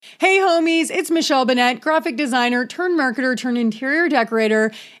Hey homies, it's Michelle Bennett, graphic designer turned marketer turned interior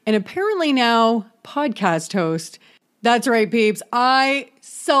decorator, and apparently now podcast host. That's right, peeps. I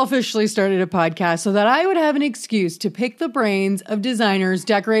selfishly started a podcast so that I would have an excuse to pick the brains of designers,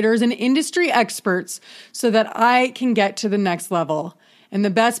 decorators, and industry experts so that I can get to the next level. And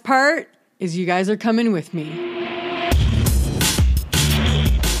the best part is you guys are coming with me.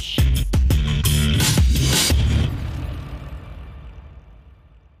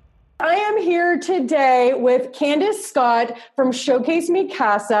 I am here today with Candace Scott from Showcase Mi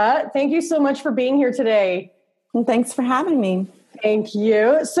Casa. Thank you so much for being here today. Well, thanks for having me. Thank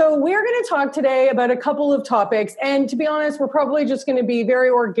you. So we're going to talk today about a couple of topics. And to be honest, we're probably just going to be very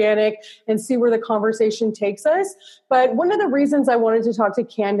organic and see where the conversation takes us. But one of the reasons I wanted to talk to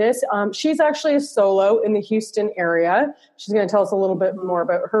Candace, she's actually a solo in the Houston area. She's going to tell us a little bit more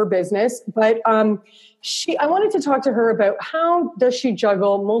about her business. But I wanted to talk to her about how does she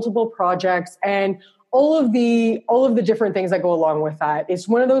juggle multiple projects and all of the different things that go along with that. It's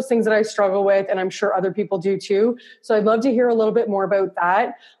one of those things that I struggle with, and I'm sure other people do too. So I'd love to hear a little bit more about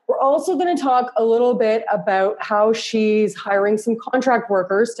that. We're also going to talk a little bit about how she's hiring some contract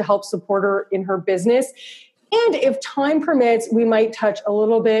workers to help support her in her business. And if time permits, we might touch a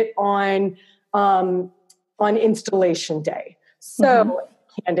little bit on installation day. So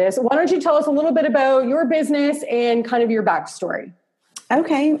Candace, why don't you tell us a little bit about your business and kind of your backstory?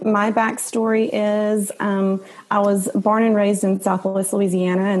 Okay, my backstory is I was born and raised in Southwest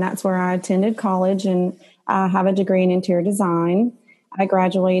Louisiana, and that's where I attended college, and I have a degree in interior design. I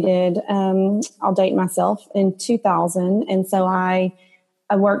graduated, I'll date myself, in 2000, and so I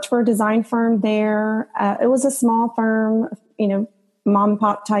worked for a design firm there. It was a small firm, mom and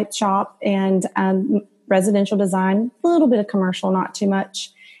pop type shop, and residential design, a little bit of commercial, not too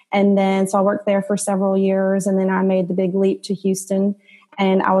much. And then, so I worked there for several years, and then I made the big leap to Houston.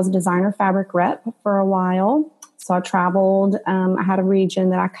 And I was a designer fabric rep for a while. So I traveled. I had a region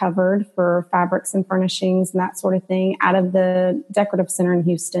that I covered for fabrics and furnishings and that sort of thing out of the decorative center in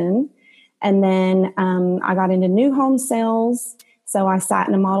Houston. And then I got into new home sales. So I sat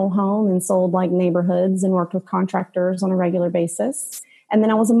in a model home and sold like neighborhoods and worked with contractors on a regular basis. And then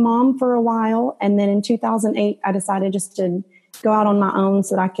I was a mom for a while. And then in 2008, I decided just to go out on my own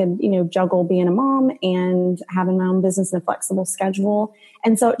so that I could, juggle being a mom and having my own business and a flexible schedule.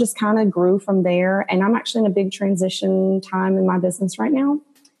 And so it just kind of grew from there. And I'm actually in a big transition time in my business right now.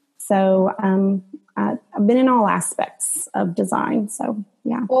 So I've been in all aspects of design. So,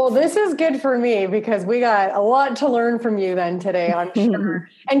 yeah. Well, this is good for me because we got a lot to learn from you then today, I'm sure.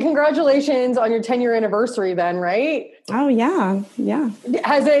 And congratulations on your 10-year anniversary then, right? Oh, yeah. Yeah.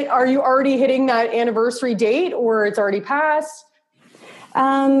 Are you already hitting that anniversary date or it's already passed?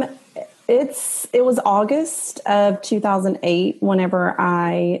 It was August of 2008 whenever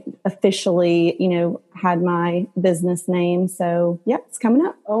I officially, had my business name. So yeah, it's coming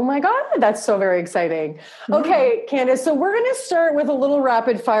up. Oh my God. That's so very exciting. Okay, Candace. So we're going to start with a little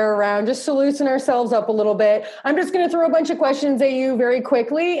rapid fire round just to loosen ourselves up a little bit. I'm just going to throw a bunch of questions at you very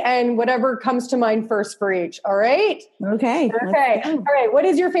quickly and whatever comes to mind first for each. All right. Okay. All right. What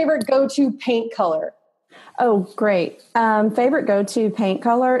is your favorite go-to paint color? Oh, great. Favorite go-to paint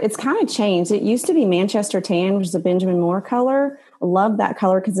color? It's kind of changed. It used to be Manchester tan, which is a Benjamin Moore color. I love that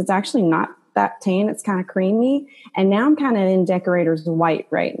color because it's actually not that tan. It's kind of creamy. And now I'm kind of in decorator's white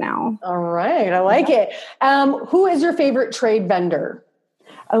right now. All right. I like it. Who is your favorite trade vendor?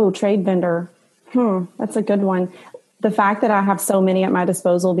 Oh, trade vendor. That's a good one. The fact that I have so many at my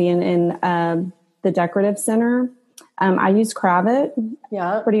disposal being in the decorative center, I use Kravet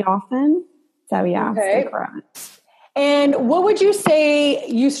pretty often. So yeah, okay. And what would you say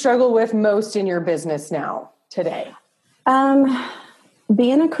you struggle with most in your business now today?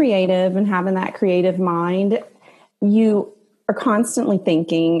 Being a creative and having that creative mind, you are constantly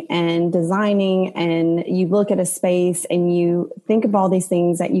thinking and designing, and you look at a space and you think of all these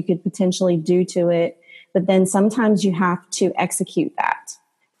things that you could potentially do to it, but then sometimes you have to execute that.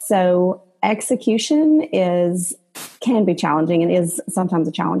 So execution can be challenging and is sometimes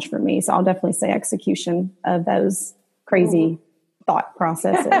a challenge for me. So I'll definitely say execution of those crazy thought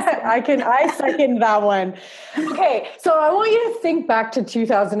processes. I second that one. Okay. So I want you to think back to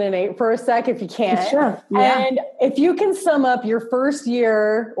 2008 for a sec, if you can. Sure. Yeah. And if you can sum up your first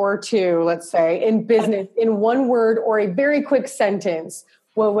year or two, let's say, in business in one word or a very quick sentence,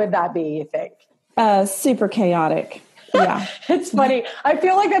 what would that be, you think? Super chaotic. Yeah. It's funny. I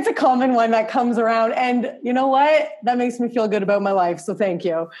feel like that's a common one that comes around. And you know what? That makes me feel good about my life. So thank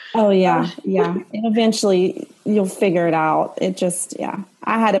you. Oh, yeah. Yeah. And eventually you'll figure it out.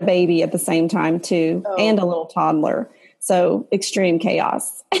 I had a baby at the same time too, and a little toddler. So extreme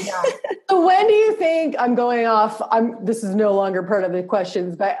chaos. Yeah. So when do you think I'm going off? This is no longer part of the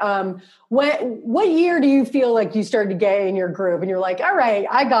questions, but what year do you feel like you started to get in your groove and you're like, all right,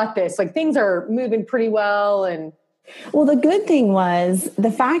 I got this. Like things are moving pretty well. And well, the good thing was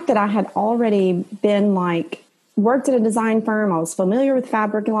the fact that I had already been worked at a design firm. I was familiar with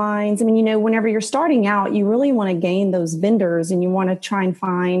fabric lines. I mean, whenever you're starting out, you really want to gain those vendors and you want to try and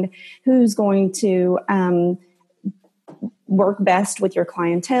find who's going to work best with your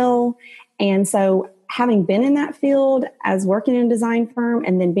clientele. And so having been in that field as working in a design firm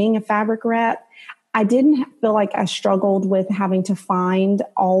and then being a fabric rep, I didn't feel like I struggled with having to find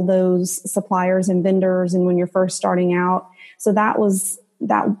all those suppliers and vendors. And when you're first starting out, so that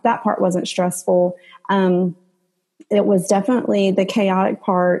part wasn't stressful. It was definitely the chaotic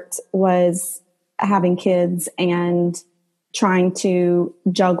part was having kids and trying to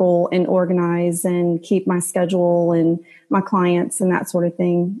juggle and organize and keep my schedule and my clients and that sort of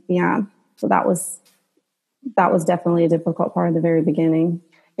thing. Yeah. So that was definitely a difficult part of the very beginning.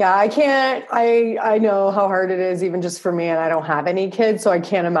 Yeah, I know how hard it is even just for me, and I don't have any kids, so I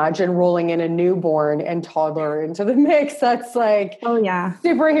can't imagine rolling in a newborn and toddler into the mix. That's like, oh yeah,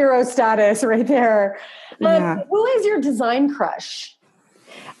 superhero status right there. Yeah. Who is your design crush?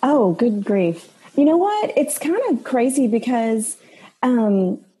 Oh, good grief. You know what? It's kind of crazy because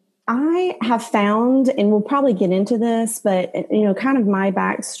I have found, and we'll probably get into this, but kind of my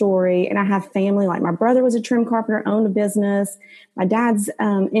backstory, and I have family, like my brother was a trim carpenter, owned a business. My dad's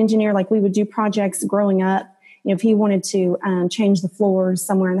engineer, like we would do projects growing up. If he wanted to change the floors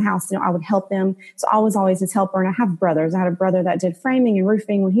somewhere in the house, I would help him. So I was always his helper. And I have brothers. I had a brother that did framing and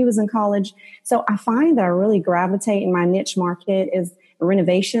roofing when he was in college. So I find that I really gravitate in my niche market is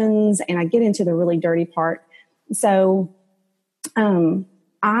renovations, and I get into the really dirty part. So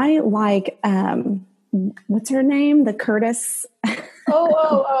I like, what's her name? The Curtis.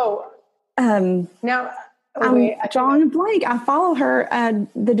 Now, I'm drawing a blank. I follow her,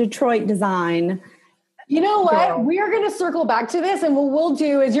 the Detroit design. You know what? We are going to circle back to this, and what we'll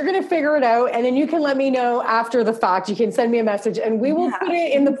do is you're going to figure it out, and then you can let me know after the fact. You can send me a message, and we will put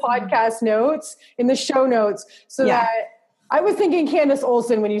it in the podcast notes, in the show notes, so that I was thinking Candace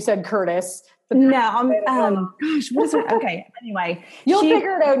Olsen when you said Curtis. No, gosh, what is it? Okay. Anyway, you'll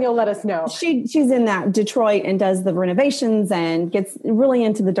figure it out and you'll let us know. She's in that Detroit and does the renovations and gets really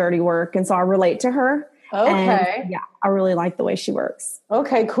into the dirty work. And so I relate to her. Okay. And I really like the way she works.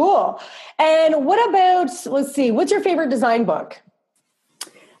 Okay, cool. And what about, let's see, what's your favorite design book?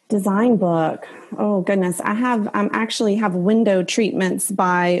 Design book. Oh goodness. I actually have Window Treatments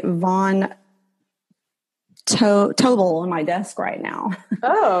by Von Tobel on my desk right now.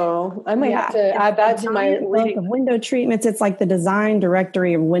 Oh, I might have to add that to my reading. Of window treatments. It's like the design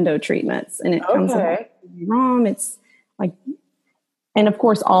directory of window treatments, and it comes with ROM. It's like, and of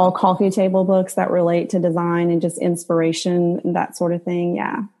course, all coffee table books that relate to design and just inspiration and that sort of thing.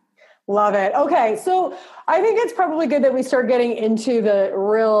 Yeah. Love it. Okay. So I think it's probably good that we start getting into the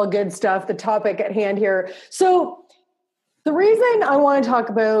real good stuff, the topic at hand here. So the reason I want to talk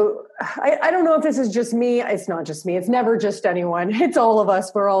about, I don't know if this is just me. It's not just me. It's never just anyone. It's all of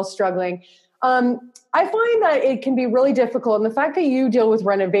us. We're all struggling. I find that it can be really difficult. And the fact that you deal with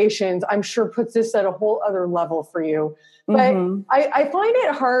renovations, I'm sure puts this at a whole other level for you. But I find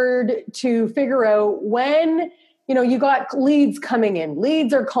it hard to figure out when, you got leads coming in.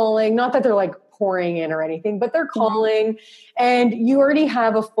 Leads are calling, not that they're like pouring in or anything, but they're calling and you already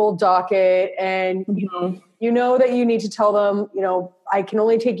have a full docket and you know that you need to tell them, I can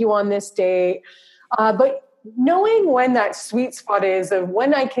only take you on this date. But knowing when that sweet spot is of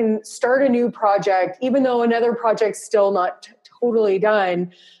when I can start a new project, even though another project's still not totally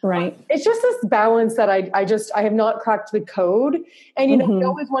done. Right. It's just this balance that I have not cracked the code. And, we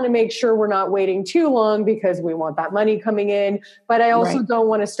always want to make sure we're not waiting too long because we want that money coming in. But I also don't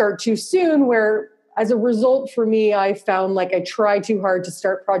want to start too soon where, as a result for me, I found like I try too hard to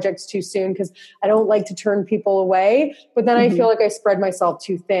start projects too soon because I don't like to turn people away. But then I feel like I spread myself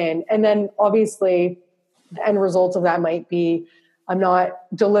too thin. And then obviously the end result of that might be I'm not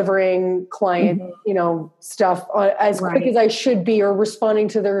delivering client, stuff as quick as I should be or responding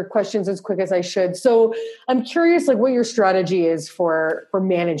to their questions as quick as I should. So I'm curious, like what your strategy is for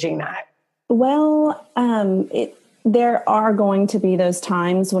managing that. Well, there are going to be those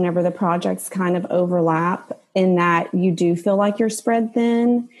times whenever the projects kind of overlap in that you do feel like you're spread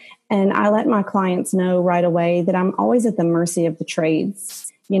thin. And I let my clients know right away that I'm always at the mercy of the trades.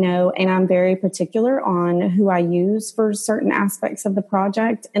 And I'm very particular on who I use for certain aspects of the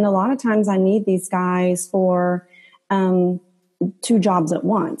project. And a lot of times I need these guys for two jobs at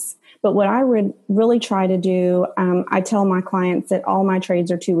once. But what I would really try to do, I tell my clients that all my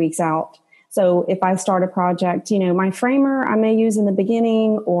trades are 2 weeks out. So if I start a project, my framer I may use in the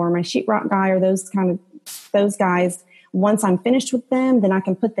beginning, or my sheetrock guy, or those guys, once I'm finished with them, then I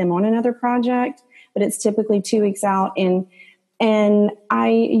can put them on another project. But it's typically 2 weeks out. And I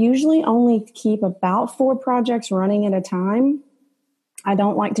usually only keep about 4 projects running at a time. I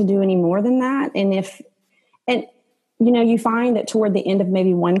don't like to do any more than that. And you find that toward the end of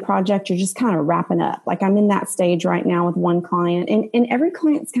maybe one project, you're just kind of wrapping up. Like I'm in that stage right now with one client, and every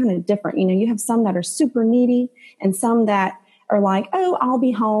client's kind of different. You have some that are super needy and some that are like, oh, I'll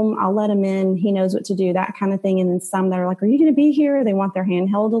be home. I'll let him in. He knows what to do, that kind of thing. And then some that are like, are you going to be here? They want their hand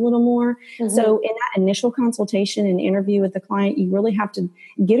held a little more. Mm-hmm. So in that initial consultation and interview with the client, you really have to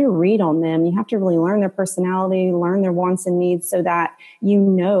get a read on them. You have to really learn their personality, learn their wants and needs, so that you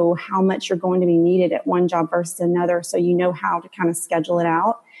know how much you're going to be needed at one job versus another. So you know how to kind of schedule it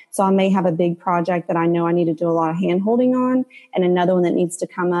out. So I may have a big project that I know I need to do a lot of hand holding on, and another one that needs to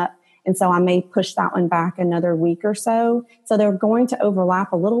come up. And so I may push that one back another week or so. So they're going to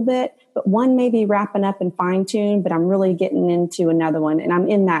overlap a little bit, but one may be wrapping up and fine tuned, but I'm really getting into another one. And I'm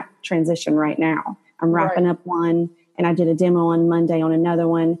in that transition right now. I'm wrapping up one, and I did a demo on Monday on another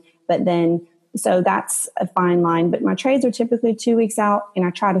one. But then, so that's a fine line. But my trades are typically 2 weeks out, and I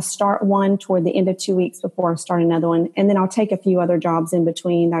try to start one toward the end of 2 weeks before I start another one. And then I'll take a few other jobs in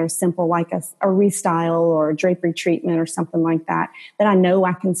between that are simple, like a restyle or a drapery treatment or something like that I know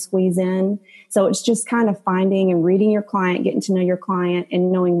I can squeeze in. So it's just kind of finding and reading your client, getting to know your client, and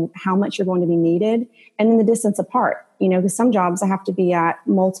knowing how much you're going to be needed. And then the distance apart, because some jobs I have to be at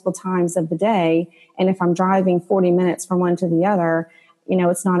multiple times of the day. And if I'm driving 40 minutes from one to the other,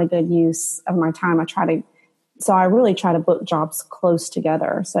 it's not a good use of my time. I really try to book jobs close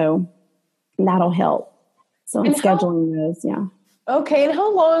together. So that'll help. So in scheduling those, yeah. Okay. And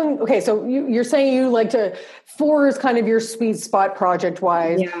how long, so you're saying you like 4 is kind of your sweet spot project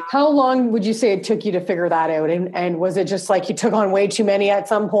wise. Yeah. How long would you say it took you to figure that out? And was it just like you took on way too many at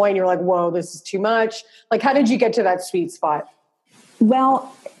some point? You're like, whoa, this is too much. Like, how did you get to that sweet spot?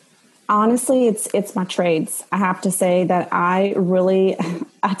 Well, honestly, it's my trades. I have to say that I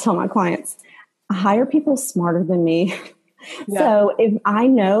tell my clients, hire people smarter than me. Yeah. So if I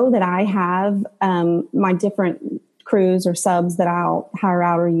know that I have my different crews or subs that I'll hire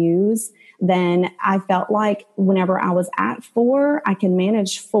out or use, then I felt like whenever I was at 4, I can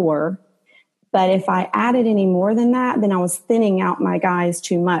manage 4. But if I added any more than that, then I was thinning out my guys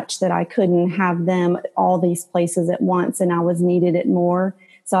too much, that I couldn't have them at all these places at once, and I was needed at more.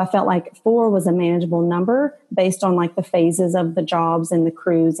 So I felt like 4 was a manageable number based on like the phases of the jobs and the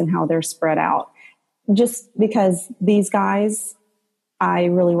crews and how they're spread out. Just because these guys I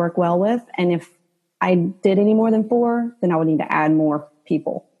really work well with. And if I did any more than 4, then I would need to add more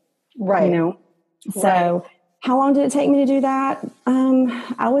people. Right. So how long did it take me to do that?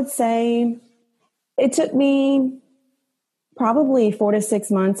 I would say it took me probably 4 to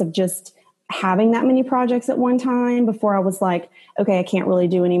 6 months of just having that many projects at one time before I was like, okay, I can't really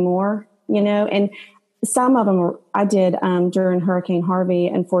do any more, and some of them I did during Hurricane Harvey.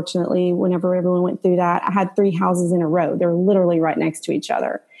 Unfortunately, whenever everyone went through that, I had 3 houses in a row. They're literally right next to each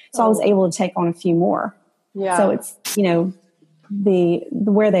other. So I was able to take on a few more. Yeah. So it's, the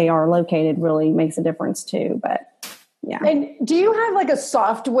where they are located really makes a difference too. But yeah. And do you have like a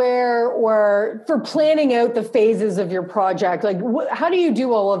software or for planning out the phases of your project? Like how do you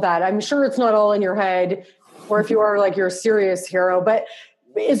do all of that? I'm sure it's not all in your head, or if you are like, you're a serious hero, but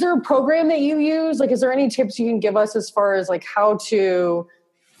is there a program that you use? Like, is there any tips you can give us as far as like how to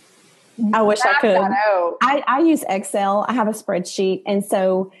I wish I could. I use Excel. I have a spreadsheet. And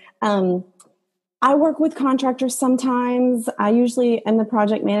so I work with contractors sometimes. I usually am the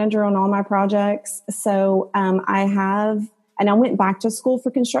project manager on all my projects. So I went back to school for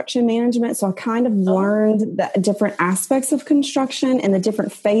construction management. So I kind of learned the different aspects of construction and the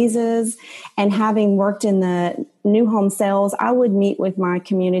different phases. And having worked in the new home sales, I would meet with my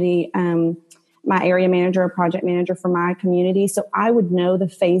community my area manager or project manager for my community. So I would know the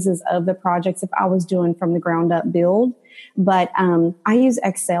phases of the projects if I was doing from the ground up build. But I use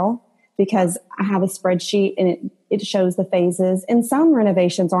Excel because I have a spreadsheet and it shows the phases. And some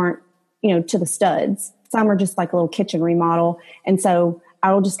renovations aren't, to the studs. Some are just like a little kitchen remodel. And so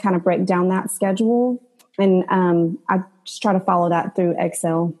I will just kind of break down that schedule. And I just try to follow that through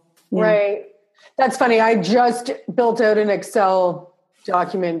Excel. Yeah. Right. That's funny. I just built out an Excel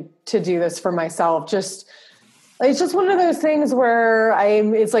document to do this for myself. It's just one of those things where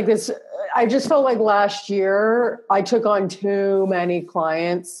it's like this, I just felt like last year I took on too many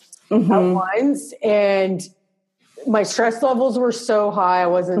clients at once. And my stress levels were so high. I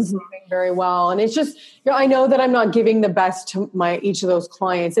wasn't sleeping very well. And it's just, I know that I'm not giving the best to each of those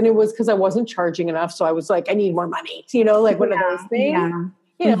clients. And it was because I wasn't charging enough. So I was like, I need more money, like one of those things,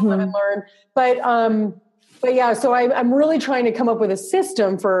 live and learn. But yeah, so I'm really trying to come up with a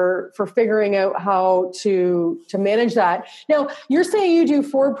system for figuring out how to manage that. Now, you're saying you do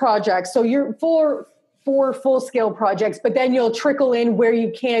 4 projects. So you're 4 full-scale projects, but then you'll trickle in where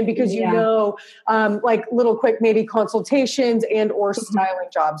you can because like little quick maybe consultations and or styling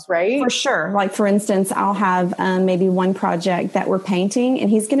jobs, right? For sure. Like for instance, I'll have maybe one project that we're painting and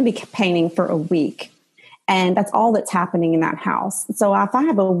he's going to be painting for a week. And that's all that's happening in that house. So if I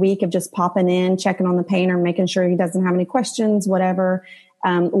have a week of just popping in, checking on the painter, making sure he doesn't have any questions, whatever,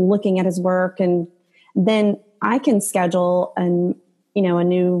 looking at his work, and then I can schedule a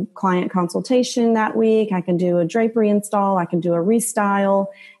new client consultation that week. I can do a drapery install. I can do a restyle.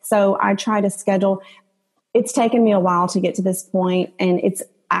 So I try to schedule. It's taken me a while to get to this point, and it's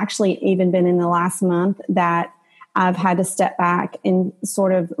actually even been in the last month that I've had to step back and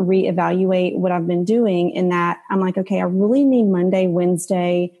sort of reevaluate what I've been doing, in that I'm like, okay, I really need Monday,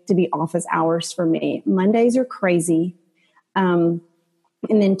 Wednesday to be office hours for me. Mondays are crazy. And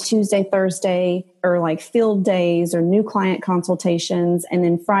then Tuesday, Thursday are like field days or new client consultations. And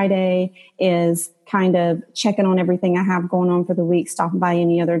then Friday is kind of checking on everything I have going on for the week, stopping by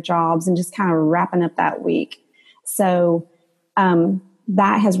any other jobs and just kind of wrapping up that week. So,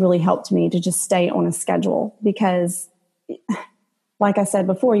 that has really helped me to just stay on a schedule because, like I said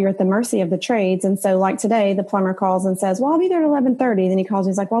before, you're at the mercy of the trades. And so like today, the plumber calls and says, well, I'll be there at 11:30. Then he calls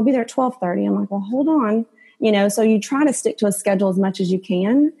me, he's like, well, I'll be there at 12:30. I'm like, well, hold on. So you try to stick to a schedule as much as you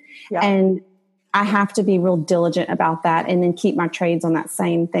can. Yeah. And I have to be real diligent about that and then keep my trades on that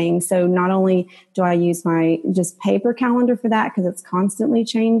same thing. So not only do I use my just paper calendar for that because it's constantly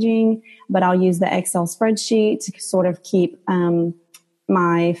changing, but I'll use the Excel spreadsheet to sort of keep,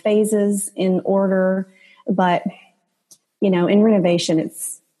 my phases in order. But, in renovation,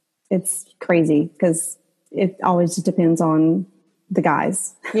 it's crazy because it always just depends on the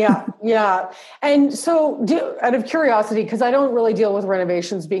guys. Yeah. Yeah. And so out of curiosity, because I don't really deal with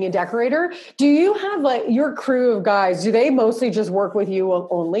renovations being a decorator, do you have like your crew of guys, do they mostly just work with you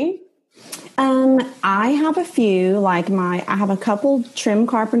only? I have a few, I have a couple trim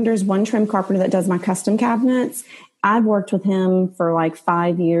carpenters, one trim carpenter that does my custom cabinets. I've worked with him for like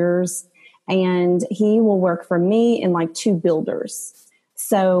 5 years, and he will work for me and like 2 builders.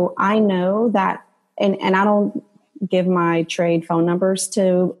 So I know that, and I don't give my trade phone numbers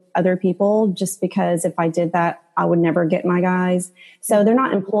to other people just because if I did that, I would never get my guys. So they're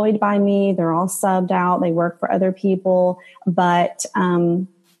not employed by me. They're all subbed out. They work for other people. But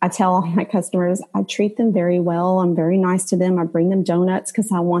I tell all my customers, I treat them very well. I'm very nice to them. I bring them donuts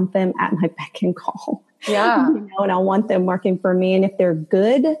because I want them at my beck and call. Yeah. And I want them working for me. And if they're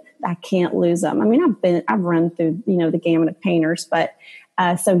good, I can't lose them. I mean, I've run through, the gamut of painters, but,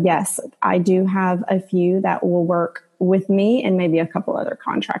 so yes, I do have a few that will work with me and maybe a couple other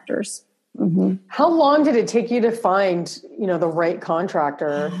contractors. Mm-hmm. How long did it take you to find, the right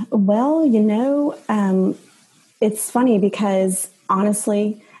contractor? Well, it's funny because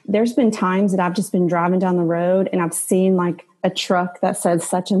honestly, there's been times that I've just been driving down the road and I've seen like a truck that says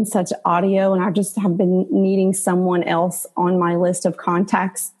such and such audio, and I just have been needing someone else on my list of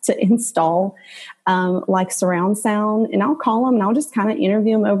contacts to install like surround sound. And I'll call them and I'll just kind of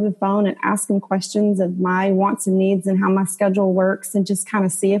interview them over the phone and ask them questions of my wants and needs and how my schedule works and just kind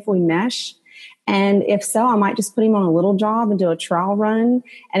of see if we mesh. And if so, I might just put him on a little job and do a trial run.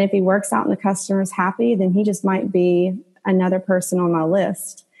 And if he works out and the customer's happy, then he just might be another person on my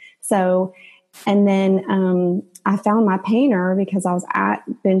list. So, and then I found my painter because I was at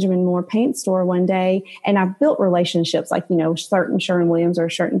Benjamin Moore Paint Store one day, and I've built relationships like, certain Sherwin-Williams or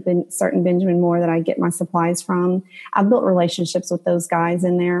certain Benjamin Moore that I get my supplies from. I've built relationships with those guys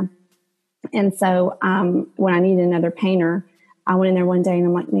in there. And so when I needed another painter, I went in there one day and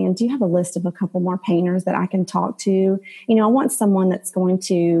I'm like, man, do you have a list of a couple more painters that I can talk to? I want someone that's going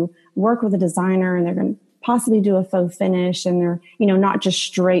to work with a designer and they're going to possibly do a faux finish and they're, not just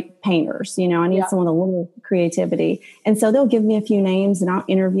straight painters. I need someone with a little creativity. And so they'll give me a few names and I'll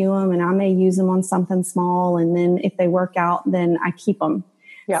interview them and I may use them on something small. And then if they work out, then I keep them.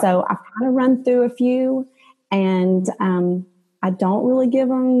 Yeah. So I've kind of run through a few and I don't really give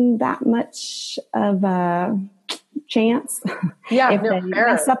them that much of a chance. Yeah. If they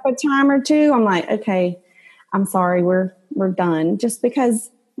mess up a time or two, I'm like, okay, I'm sorry, we're done. Just because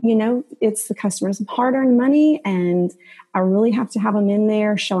it's the customer's hard-earned money, and I really have to have them in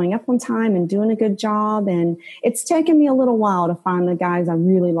there showing up on time and doing a good job. And it's taken me a little while to find the guys I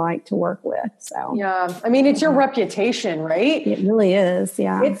really like to work with. So yeah, I mean, it's your reputation, right? It really is.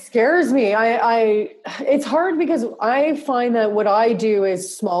 Yeah. It scares me. It's hard because I find that what I do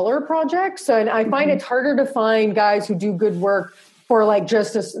is smaller projects. And I find it's harder to find guys who do good work for like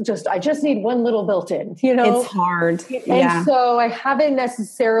I just need one little built-in, It's hard. And so I haven't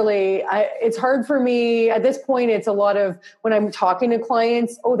necessarily, it's hard for me at this point. It's a lot of when I'm talking to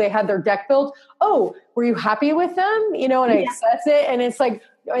clients, they had their deck built. Oh, were you happy with them? And I assess it, and it's like,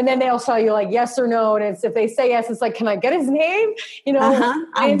 and then they'll tell you like yes or no. And if they say yes, it's like, can I get his name?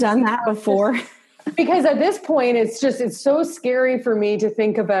 I've done that before. Because at this point, it's so scary for me to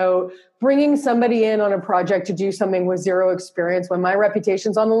think about bringing somebody in on a project to do something with zero experience when my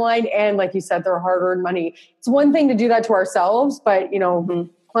reputation's on the line. And like you said, their hard-earned money. It's one thing to do that to ourselves, but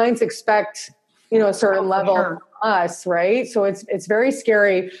clients expect, a certain level from us, right? So it's very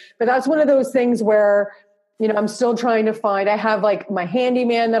scary, but that's one of those things where, I'm still trying to find, I have like my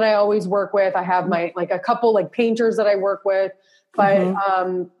handyman that I always work with. I have my, like a couple like painters that I work with. But,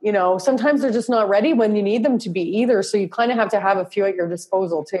 sometimes they're just not ready when you need them to be either. So you kind of have to have a few at your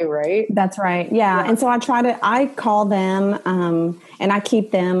disposal too, right? That's right. Yeah. And so I call them and I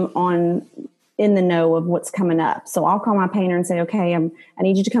keep them in the know of what's coming up. So I'll call my painter and say, okay, I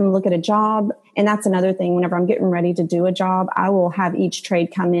need you to come look at a job. And that's another thing. Whenever I'm getting ready to do a job, I will have each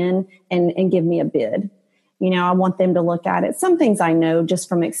trade come in and give me a bid. I want them to look at it. Some things I know just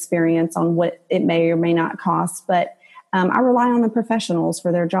from experience on what it may or may not cost, but I rely on the professionals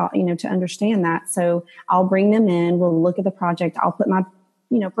for their job, to understand that. So I'll bring them in, we'll look at the project, I'll put my,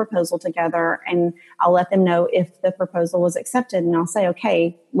 proposal together, and I'll let them know if the proposal was accepted. And I'll say,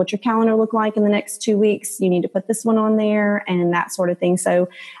 okay, what's your calendar look like in the next 2 weeks? You need to put this one on there and that sort of thing. So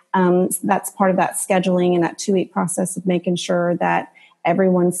that's part of that scheduling and that 2-week process of making sure that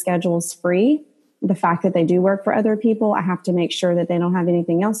everyone's schedule is free. The fact that they do work for other people, I have to make sure that they don't have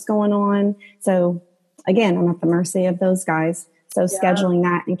anything else going on. So again, I'm at the mercy of those guys. So scheduling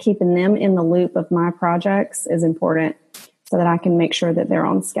that and keeping them in the loop of my projects is important so that I can make sure that they're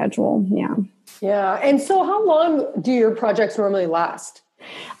on schedule. Yeah. Yeah. And so how long do your projects normally last?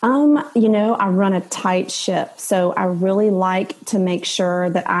 I run a tight ship. So I really like to make sure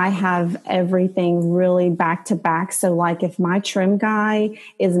that I have everything really back to back. So like if my trim guy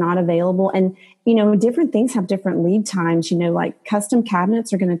is not available, and different things have different lead times, like custom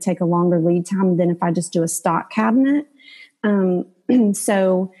cabinets are going to take a longer lead time than if I just do a stock cabinet.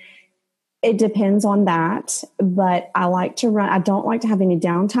 So it depends on that, but I don't like to have any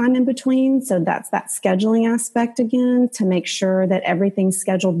downtime in between. So that's that scheduling aspect again, to make sure that everything's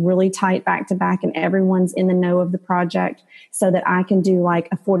scheduled really tight back to back and everyone's in the know of the project so that I can do like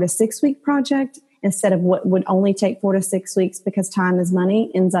a 4 to 6 week project instead of what would only take 4 to 6 weeks because time is money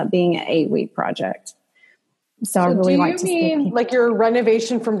ends up being an 8-week project. So I really like to. Do you mean like your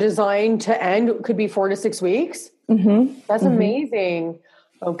renovation from design to end could be 4 to 6 weeks? Mm-hmm. That's amazing.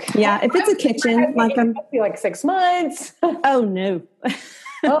 Okay. Yeah, if it's a kitchen, like 6 months. Oh no.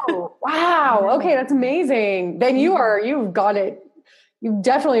 Oh wow. Okay, that's amazing. Then you've got it. You've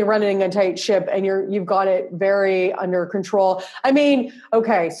definitely running a tight ship, and you've got it very under control. I mean,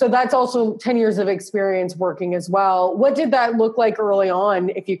 okay, so that's also 10 years of experience working as well. What did that look like early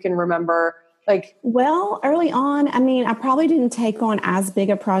on, if you can remember? Well, early on, I probably didn't take on as big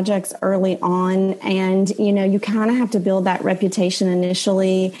of projects early on. And, you kind of have to build that reputation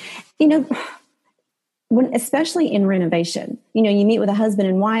initially, especially in renovation, you meet with a husband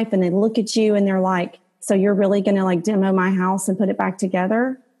and wife and they look at you and they're like, so you're really going to like demo my house and put it back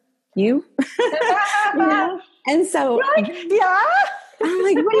together? You? And so, yeah, I'm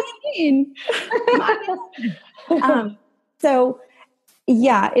like, what do you mean?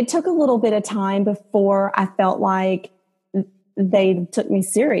 Yeah, it took a little bit of time before I felt like they took me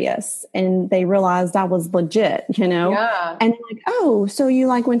serious and they realized I was legit, Yeah. And like, oh, so you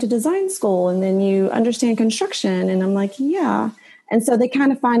like went to design school and then you understand construction. And I'm like, yeah. And so they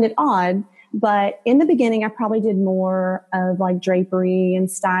kind of find it odd. But in the beginning, I probably did more of like drapery and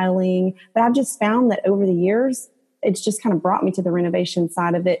styling. But I've just found that over the years, it's just kind of brought me to the renovation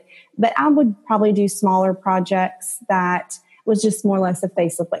side of it. But I would probably do smaller projects that was just more or less a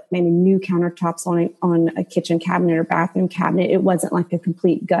facelift, like maybe new countertops on a kitchen cabinet or bathroom cabinet. It wasn't like a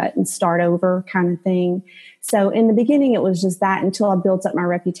complete gut and start over kind of thing. So in the beginning, it was just that until I built up my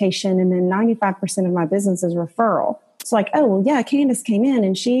reputation. And then 95% of my business is referral. It's like, oh, well, yeah, Candace came in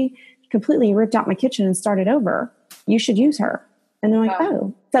and she completely ripped out my kitchen and started over. You should use her. And they're like,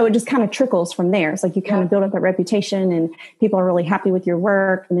 oh, so it just kind of trickles from there. It's like you kind of build up that reputation and people are really happy with your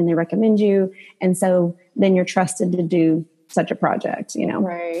work and then they recommend you. And so then you're trusted to do such a project,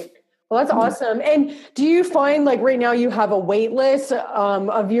 Right. Well, that's awesome. And do you find like right now you have a wait list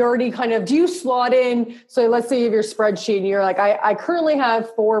of you already do you slot in? So let's say you have your spreadsheet and you're like, I currently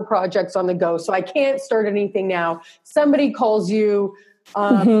have 4 projects on the go, so I can't start anything now. Somebody calls you.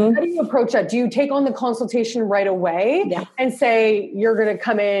 How do you approach that? Do you take on the consultation right away and say, you're going to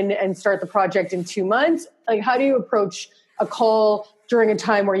come in and start the project in 2 months? Like, how do you approach a call during a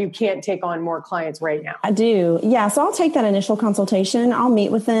time where you can't take on more clients right now? I do. Yeah. So I'll take that initial consultation. I'll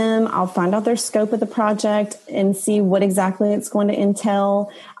meet with them. I'll find out their scope of the project and see what exactly it's going to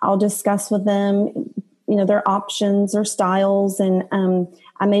entail. I'll discuss with them, their options or styles. And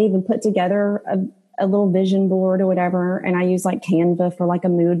I may even put together a little vision board or whatever. And I use like Canva for like a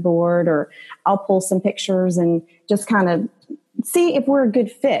mood board, or I'll pull some pictures and just kind of see if we're a good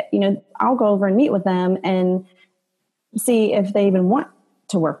fit. I'll go over and meet with them and see if they even want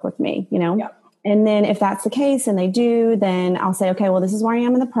to work with me, And then if that's the case and they do, then I'll say, okay, well, this is where I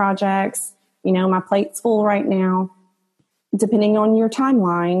am in the projects. My plate's full right now. Depending on your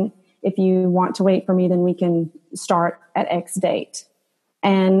timeline, if you want to wait for me, then we can start at X date.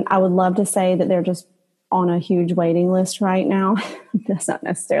 And I would love to say that they're just on a huge waiting list right now. That's not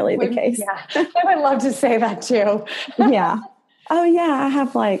necessarily the case. Yeah, I would love to say that too. Yeah. Oh yeah. I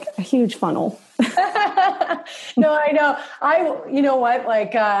have like a huge funnel. No, I know. You know what?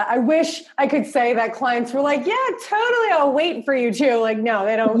 Like, I wish I could say that clients were like, yeah, totally. I'll wait for you too. Like, no,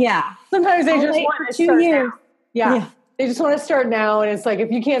 they don't. Yeah. Sometimes they just want to 2 start years. now. Yeah. They just want to start now. And it's like,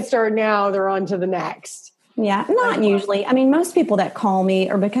 if you can't start now, they're on to the next. Yeah, not usually. I mean, most people that call me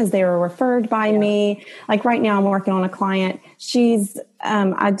are because they were referred by me. Like right now I'm working on a client. She's,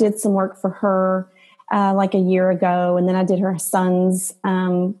 I did some work for her like a year ago, and then I did her son's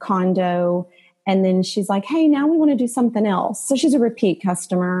condo. And then she's like, hey, now we want to do something else. So she's a repeat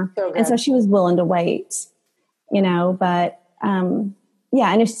customer. And so she was willing to wait, but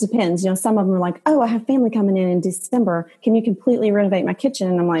yeah, and it just depends. Some of them are like, oh, I have family coming in December. Can you completely renovate my kitchen?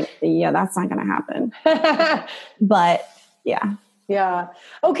 And I'm like, yeah, that's not going to happen. But yeah. Yeah.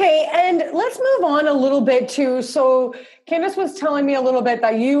 Okay. And let's move on a little bit too. So Candace was telling me a little bit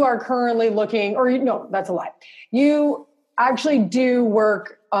that you are currently looking, no, that's a lie. You actually do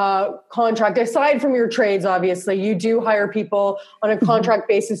work contract, aside from your trades, obviously, you do hire people on a contract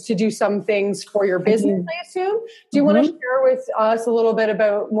basis to do some things for your business, I assume. Do you want to share with us a little bit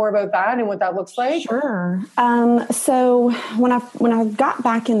more about that and what that looks like? Sure. So when I got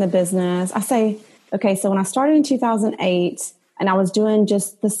back in the business, so when I started in 2008, and I was doing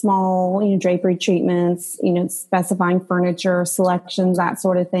just the small, drapery treatments, specifying furniture, selections, that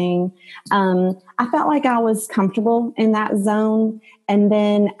sort of thing. I felt like I was comfortable in that zone. And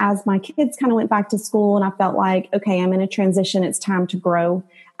then as my kids kind of went back to school and I felt like, okay, I'm in a transition. It's time to grow.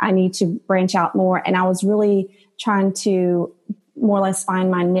 I need to branch out more. And I was really trying to more or less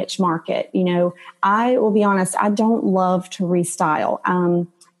find my niche market. I will be honest, I don't love to restyle.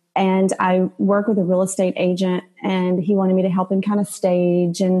 And I work with a real estate agent and he wanted me to help him kind of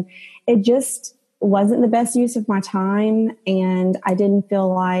stage. And it just wasn't the best use of my time. And I didn't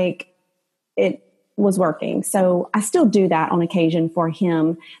feel like it was working. So I still do that on occasion for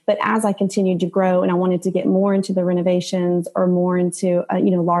him. But as I continued to grow and I wanted to get more into the renovations or more into,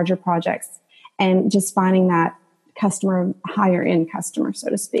 larger projects and just finding that higher end customer, so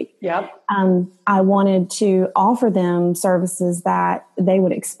to speak. Yep. I wanted to offer them services that they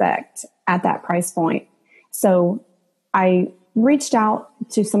would expect at that price point. So I reached out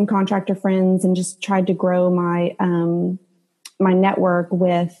to some contractor friends and just tried to grow my my network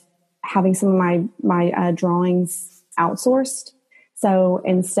with having some of my drawings outsourced. So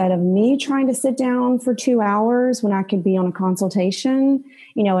instead of me trying to sit down for 2 hours when I could be on a consultation,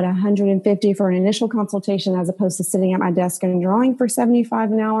 at $150 for an initial consultation, as opposed to sitting at my desk and drawing for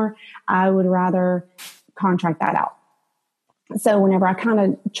 $75 an hour, I would rather contract that out. So whenever I kind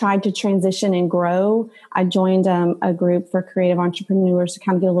of tried to transition and grow, I joined a group for creative entrepreneurs to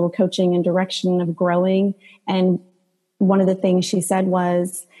kind of get a little coaching and direction of growing. And one of the things she said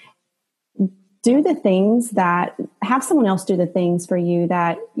was, have someone else do the things for you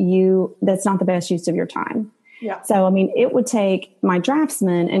that's not the best use of your time. Yeah. So, it would take my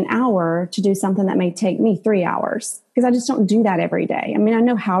draftsman an hour to do something that may take me 3 hours because I just don't do that every day. I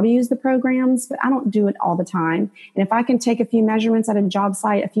know how to use the programs, but I don't do it all the time. And if I can take a few measurements at a job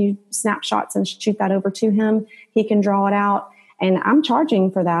site, a few snapshots and shoot that over to him, he can draw it out. And I'm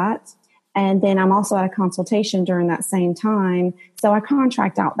charging for that. And then I'm also at a consultation during that same time. So I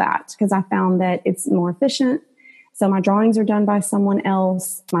contract out that because I found that it's more efficient. So my drawings are done by someone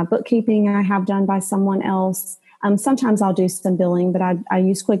else. My bookkeeping I have done by someone else. Sometimes I'll do some billing, but I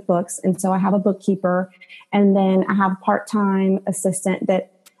use QuickBooks. And so I have a bookkeeper, and then I have a part-time assistant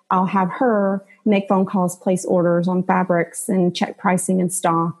that I'll have her make phone calls, place orders on fabrics and check pricing and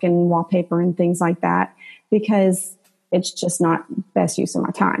stock and wallpaper and things like that, because it's just not best use of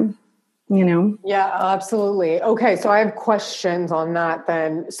my time, you know? Yeah, absolutely. Okay. So I have questions on that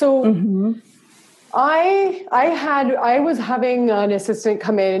then. So I was having an assistant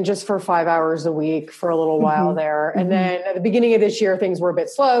come in just for 5 hours a week for a little while there. And then at the beginning of this year, things were a bit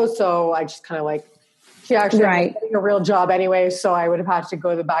slow. So I just kind of like, she actually was getting a real job anyway. So I would have had to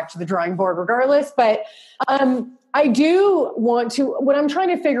go back to the drawing board regardless. But I do want to, what I'm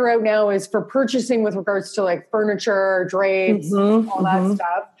trying to figure out now is for purchasing with regards to like furniture, drapes, all that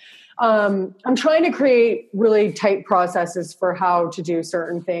stuff. I'm trying to create really tight processes for how to do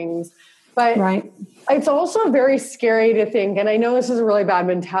certain things. But it's also very scary to think, and I know this is a really bad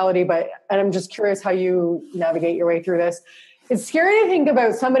mentality, and I'm just curious how you navigate your way through this. It's scary to think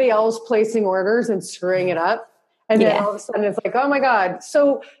about somebody else placing orders and screwing it up. And then all of a sudden it's like, oh my God.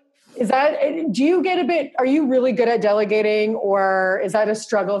 So do you get are you really good at delegating, or is that a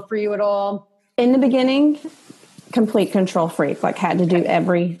struggle for you at all? In the beginning, complete control freak, like had to do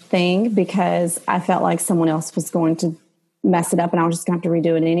everything because I felt like someone else was going to mess it up and I was just going to have to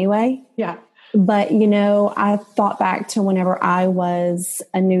redo it anyway. Yeah. But, you know, I thought back to whenever I was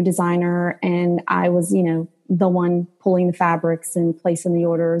a new designer and I was, you know, the one pulling the fabrics and placing the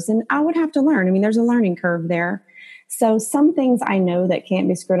orders, and I would have to learn. I mean, there's a learning curve there. So some things I know that can't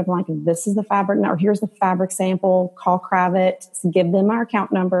be screwed up, like this is the fabric, or here's the fabric sample, call Kravet, give them our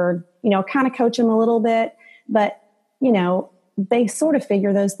account number, you know, kind of coach them a little bit. But, you know, they sort of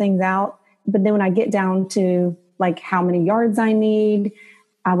figure those things out. But then when I get down to like how many yards I need,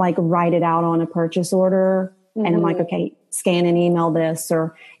 I like write it out on a purchase order and I'm like, okay, scan and email this,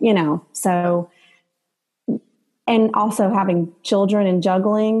 or, you know, so. And also having children and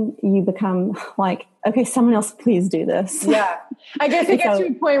juggling, you become like, okay, someone else please do this. Yeah. I guess it gets to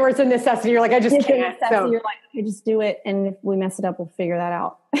a point where it's a necessity. You're like, I just can't. So. You're like, okay, just do it. And if we mess it up, we'll figure that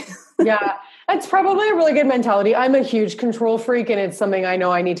out. Yeah. That's probably a really good mentality. I'm a huge control freak and it's something I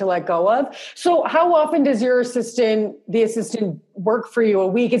know I need to let go of. So how often does the assistant work for you a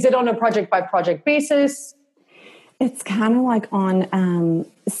week? Is it on a project by project basis? It's kind of like on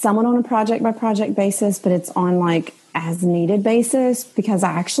someone on a project by project basis, but it's on like as needed basis because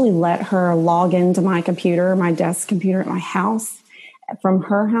I actually let her log into my computer, my desk computer at my house from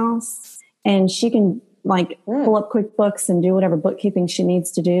her house. And she can like pull up QuickBooks and do whatever bookkeeping she needs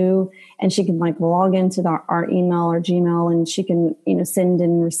to do. And she can like log into our email or Gmail, and she can, you know, send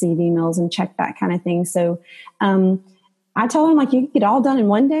and receive emails and check that kind of thing. So I tell them like, you can get it all done in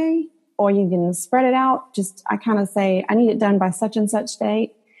one day, or you can spread it out. Just, I kind of say, I need it done by such and such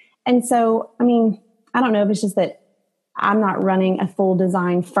date. And so, I mean, I don't know if it's just that I'm not running a full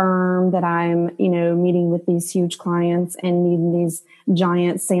design firm, that I'm, you know, meeting with these huge clients and needing these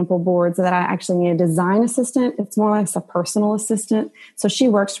giant sample boards, that I actually need a design assistant. It's more like a personal assistant. So she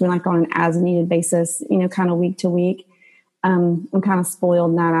works for me like on an as needed basis, you know, kind of week to week. I'm kind of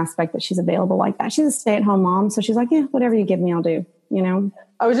spoiled in that aspect that she's available like that. She's a stay-at-home mom. So she's like, yeah, whatever you give me, I'll do, you know?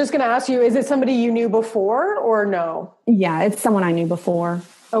 I was just going to ask you, is it somebody you knew before or no? Yeah, it's someone I knew before.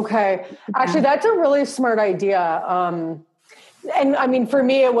 Okay. Actually, that's a really smart idea. And I mean, for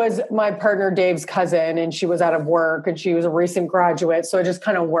me, it was my partner, Dave's cousin, and she was out of work and she was a recent graduate. So it just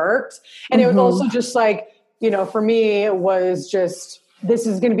kind of worked. And it was also just like, you know, for me, it was just, this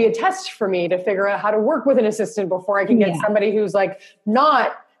is going to be a test for me to figure out how to work with an assistant before I can get somebody who's like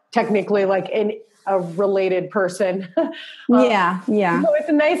not technically like a related person. Yeah. So it's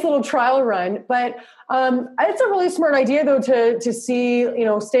a nice little trial run, but it's a really smart idea though to see, you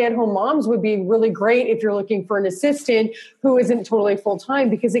know, stay-at-home moms would be really great if you're looking for an assistant who isn't totally full-time,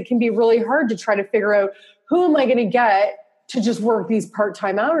 because it can be really hard to try to figure out who am I going to get to just work these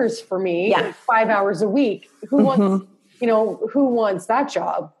part-time hours for me, like 5 hours a week. Who wants that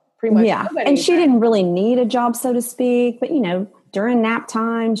job? Pretty much. Yeah. Nobody. And she didn't really need a job, so to speak, but you know, during nap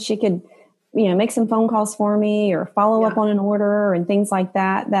time, she could, you know, make some phone calls for me or follow up on an order and things like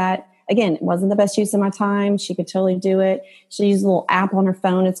that. That, again, it wasn't the best use of my time. She could totally do it. She used a little app on her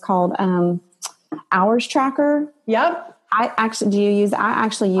phone. It's called Hours Tracker. Yep. I actually use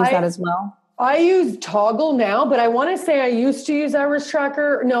that as well. I use Toggle now, but I want to say I used to use Hours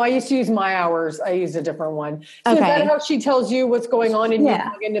Tracker. No, I used to use My Hours. I used a different one. So is that how she tells you what's going on and you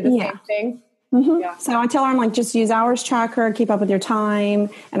plug into the same thing? Mm-hmm. Yeah. So I tell her, I'm like, just use Hours Tracker, keep up with your time,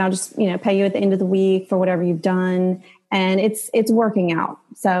 and I'll just, you know, pay you at the end of the week for whatever you've done. And it's working out.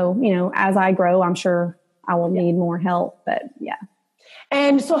 So, you know, as I grow, I'm sure I will need more help. But yeah.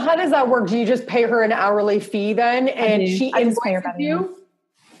 And so how does that work? Do you just pay her an hourly fee then? And she invoices you?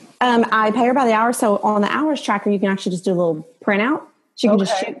 I pay her by the hour. So on the hours tracker, you can actually just do a little printout. She can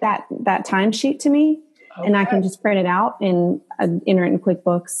just shoot that timesheet to me, and I can just print it out and enter it in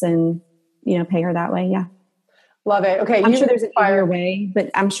QuickBooks and, pay her that way. Yeah. Love it. Okay. I'm sure there's an easier way, but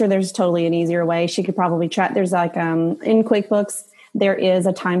I'm sure there's totally an easier way. She could probably track. There's like, in QuickBooks, there is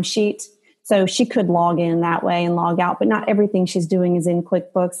a timesheet. So she could log in that way and log out, but not everything she's doing is in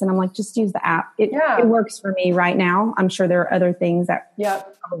QuickBooks. And I'm like, just use the app. It works for me right now. I'm sure there are other things that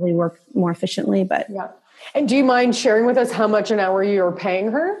probably work more efficiently, but. Yeah. And do you mind sharing with us how much an hour you're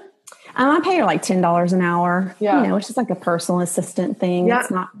paying her? I pay her like $10 an hour. Yeah. It's just like a personal assistant thing. Yeah. It's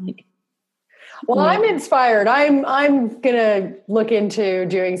not like. Well, I'm inspired. I'm going to look into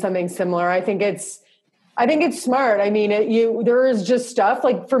doing something similar. I think it's smart. I mean, there is just stuff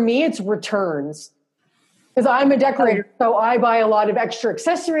like, for me, it's returns, because I'm a decorator. So I buy a lot of extra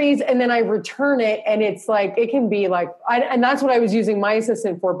accessories and then I return it. And it's like, it can be like, and that's what I was using my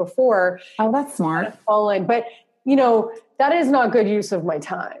assistant for before. Oh, that's smart. But that is not good use of my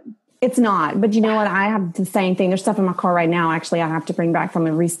time. It's not, but you know what? I have the same thing. There's stuff in my car right now. Actually, I have to bring back from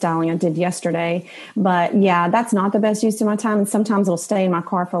a restyling I did yesterday. But yeah, that's not the best use of my time. And sometimes it'll stay in my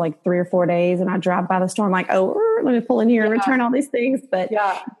car for like 3 or 4 days. And I drive by the store. I'm like, let me pull in here and return all these things. But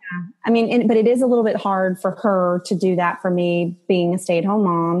I mean, but it is a little bit hard for her to do that for me, being a stay-at-home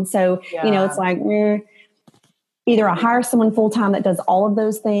mom. So, it's like, either I hire someone full-time that does all of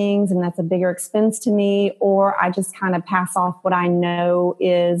those things, and that's a bigger expense to me, or I just kind of pass off what I know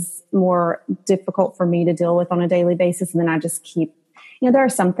is more difficult for me to deal with on a daily basis. And then I just keep, there are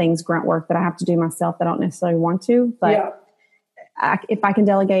some things, grunt work, that I have to do myself that I don't necessarily want to, but if I can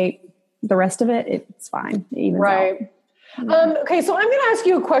delegate the rest of it, it's fine. It evens out. Okay, so I'm going to ask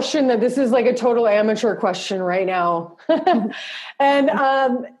you a question that this is like a total amateur question right now. And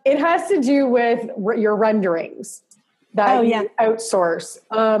it has to do with your renderings that you outsource.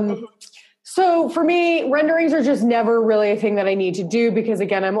 So for me, renderings are just never really a thing that I need to do, because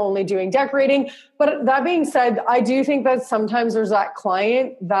again, I'm only doing decorating. But that being said, I do think that sometimes there's that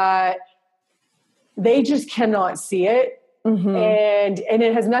client that they just cannot see it. Mm-hmm. And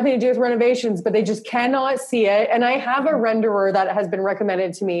it has nothing to do with renovations, but they just cannot see it. And I have a renderer that has been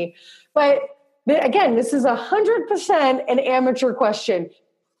recommended to me. But again, this is 100% an amateur question.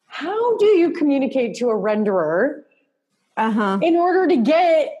 How do you communicate to a renderer in order to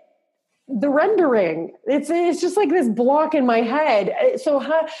get the rendering? It's just like this block in my head. So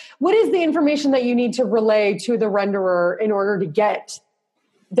what is the information that you need to relay to the renderer in order to get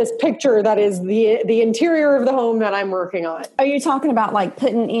this picture that is the interior of the home that I'm working on? Are you talking about like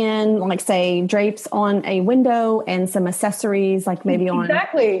putting in, like, say, drapes on a window and some accessories, like maybe on...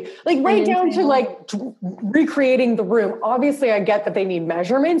 Exactly. Like right down to like recreating the room. Obviously, I get that they need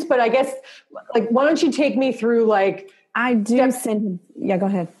measurements, but I guess, like, why don't you take me through, like... I do send... Yeah, go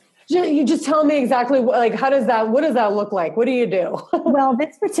ahead. You just tell me exactly, like, what does that look like? What do you do? Well,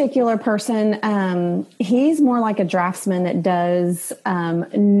 this particular person, he's more like a draftsman that does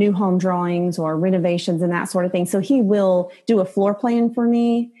new home drawings or renovations and that sort of thing. So he will do a floor plan for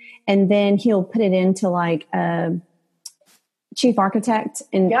me, and then he'll put it into like a chief architect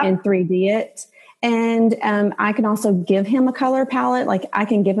and 3D it. And I can also give him a color palette. Like I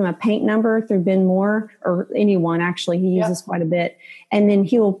can give him a paint number through Ben Moore, or anyone actually. He uses quite a bit. And then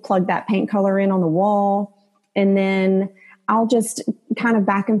he'll plug that paint color in on the wall. And then I'll just kind of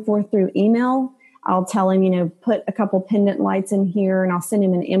back and forth through email. I'll tell him, put a couple pendant lights in here, and I'll send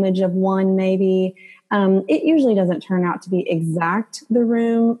him an image of one maybe. It usually doesn't turn out to be exact, the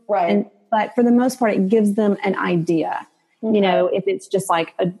room. Right. But for the most part, it gives them an idea. Okay. If it's just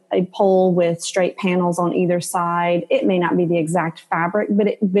like a pole with straight panels on either side, it may not be the exact fabric,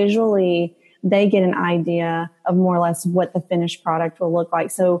 but visually they get an idea of more or less what the finished product will look like.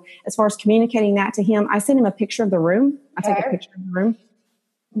 So as far as communicating that to him, I send him a picture of the room. I take a picture of the room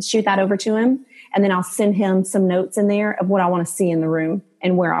and shoot that over to him. And then I'll send him some notes in there of what I want to see in the room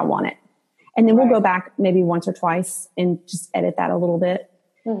and where I want it. And then we'll go back maybe once or twice and just edit that a little bit.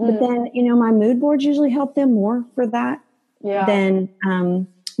 Mm-hmm. But then, my mood boards usually help them more for that. Yeah. Then,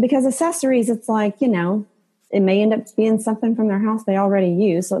 because accessories, it's like, it may end up being something from their house they already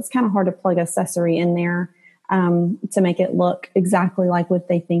use. So it's kind of hard to plug accessory in there, to make it look exactly like what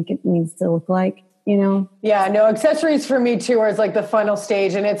they think it needs to look like, Yeah, no, accessories for me too is like the final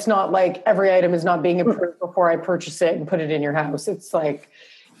stage. And it's not like every item is not being approved before I purchase it and put it in your house. It's like,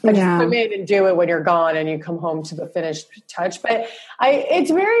 I just come in and do it when you're gone and you come home to the finished touch. But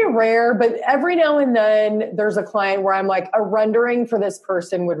it's very rare, but every now and then there's a client where I'm like, a rendering for this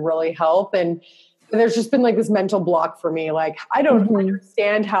person would really help. And there's just been like this mental block for me. Like, I don't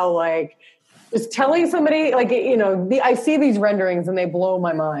understand how, like, just telling somebody, like, I see these renderings and they blow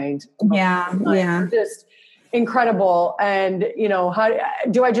my mind. Yeah. Yeah. They're just incredible. And, how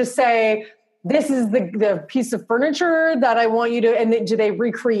do I just say, this is the piece of furniture that I want you to, and do they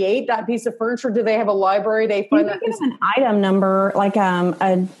recreate that piece of furniture? Do they have a library? They find that give an item number, like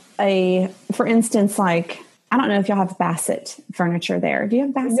for instance, like, I don't know if y'all have Bassett furniture there. Do you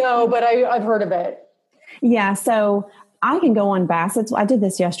have Bassett? No, but I've heard of it. Yeah. So I can go on Bassett's. I did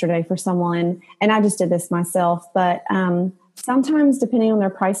this yesterday for someone, and I just did this myself. But sometimes, depending on their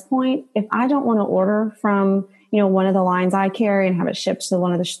price point, if I don't want to order from one of the lines I carry and have it shipped to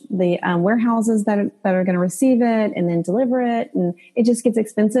one of the warehouses that are going to receive it and then deliver it, and it just gets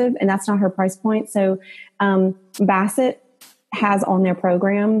expensive, and that's not her price point. So Bassett has on their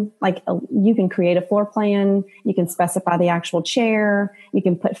program, like you can create a floor plan, you can specify the actual chair, you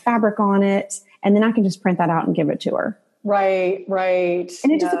can put fabric on it, and then I can just print that out and give it to her. Right.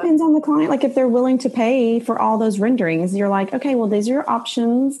 And it just depends on the client. Like if they're willing to pay for all those renderings, you're like, okay, well, these are your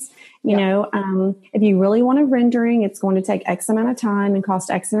options. If you really want a rendering, it's going to take X amount of time and cost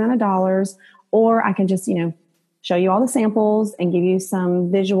X amount of dollars, or I can just, show you all the samples and give you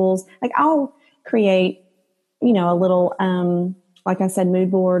some visuals. Like I'll create, a little, like I said,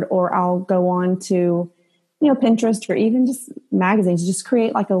 mood board, or I'll go on to, Pinterest or even just magazines, just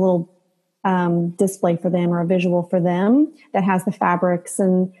create like a little display for them or a visual for them that has the fabrics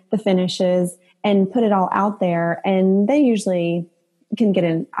and the finishes and put it all out there. And they usually can get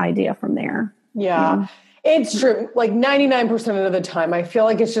an idea from there. Yeah. It's true. Like 99% of the time, I feel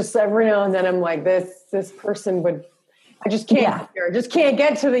like it's just every now and then I'm like, this person I just can't hear. Just can't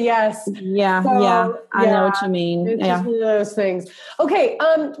get to the yes. Yeah. I know what you mean. It's just one of those things. Okay.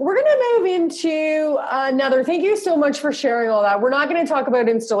 We're going to move into another. Thank you so much for sharing all that. We're not going to talk about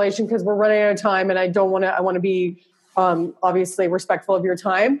installation because we're running out of time and I want to be obviously respectful of your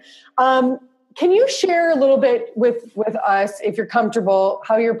time. Can you share a little bit with us, if you're comfortable,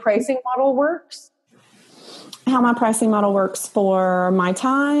 how your pricing model works? How my pricing model works for my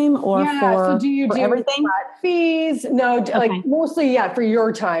time or so do you do everything? Flat fees? No, okay. Like mostly, for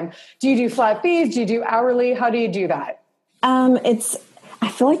your time. Do you do flat fees? Do you do hourly? How do you do that? I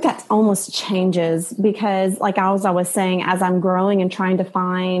feel like that almost changes because like I was saying, as I'm growing and trying to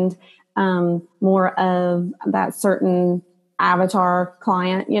find more of that certain avatar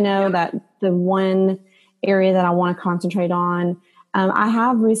client, that the one area that I want to concentrate on. I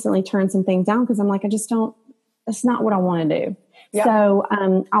have recently turned some things down because I'm like, that's not what I want to do. Yep. So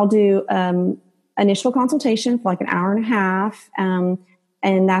I'll do initial consultation for like an hour and a half.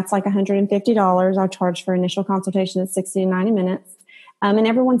 And that's like $150. I'll charge for initial consultation at 60 to 90 minutes. And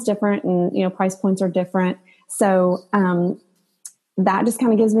everyone's different and, price points are different. So that just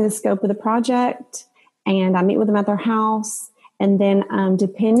kind of gives me the scope of the project, and I meet with them at their house. And then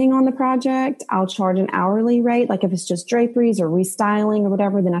depending on the project, I'll charge an hourly rate. Like if it's just draperies or restyling or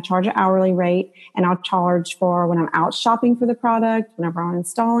whatever, then I charge an hourly rate, and I'll charge for when I'm out shopping for the product, whenever I'm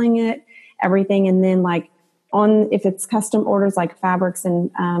installing it, everything. And then if it's custom orders like fabrics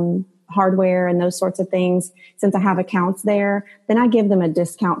and hardware and those sorts of things, since I have accounts there, then I give them a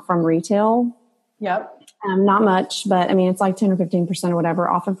discount from retail. Yep. Not much, but I mean, it's like 10 or 15% or whatever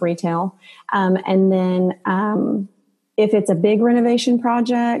off of retail. And then, if it's a big renovation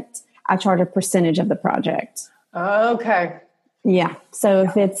project, I charge a percentage of the project. Okay. Yeah. So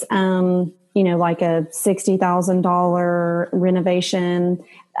if it's, like a $60,000 renovation,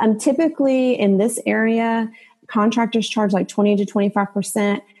 typically in this area, contractors charge like 20 to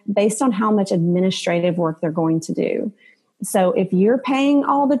 25% based on how much administrative work they're going to do. So if you're paying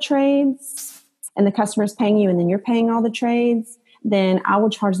all the trades and the customer's paying you and then you're paying all the trades, then I will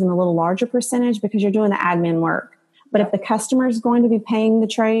charge them a little larger percentage because you're doing the admin work. But if the customer is going to be paying the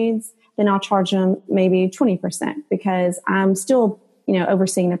trades, then I'll charge them maybe 20% because I'm still,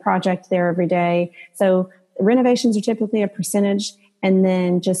 overseeing the project there every day. So renovations are typically a percentage, and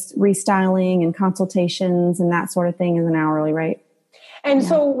then just restyling and consultations and that sort of thing is an hourly rate. And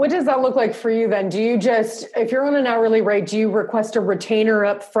so what does that look like for you then? Do you if you're on an hourly rate, do you request a retainer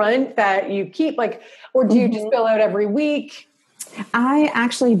up front that you keep or do you just bill out every week? I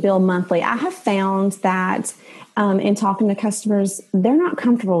actually bill monthly. I have found that in talking to customers, they're not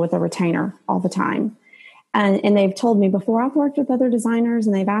comfortable with a retainer all the time. And they've told me before, I've worked with other designers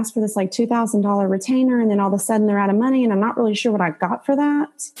and they've asked for this like $2,000 retainer, and then all of a sudden they're out of money and I'm not really sure what I got for that.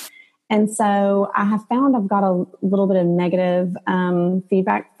 And so I have found I've got a little bit of negative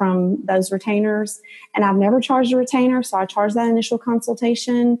feedback from those retainers, and I've never charged a retainer. So I charge that initial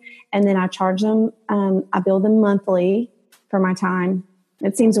consultation, and then I charge them, I bill them monthly for my time.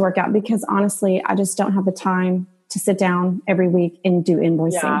 It seems to work out because honestly, I just don't have the time to sit down every week and do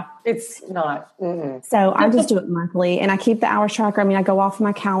invoicing. Yeah, it's not. So I just do it monthly and I keep the hours tracker. I mean, I go off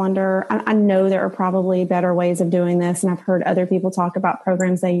my calendar. I know there are probably better ways of doing this. And I've heard other people talk about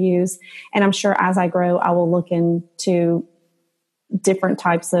programs they use. And I'm sure as I grow, I will look into different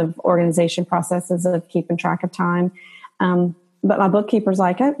types of organization processes of keeping track of time. But my bookkeeper's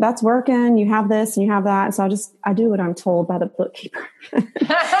like, oh, that's working. You have this and you have that. So I do what I'm told by the bookkeeper.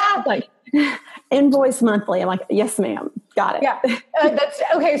 Like, invoice monthly. I'm like, yes, ma'am. Got it. Yeah. That's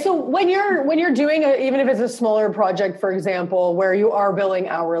okay. So when you're doing even if it's a smaller project, for example, where you are billing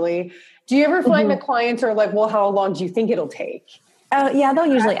hourly, do you ever find the clients are like, well, how long do you think it'll take? Yeah,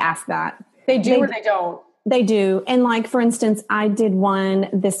 they'll usually ask that. They do or they don't? They do. And like, for instance, I did one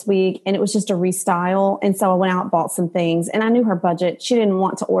this week and it was just a restyle. And so I went out, bought some things and I knew her budget. She didn't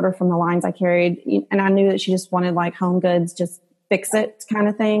want to order from the lines I carried. And I knew that she just wanted like home goods, just fix it kind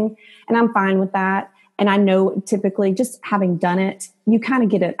of thing. And I'm fine with that. And I know typically just having done it, you kind of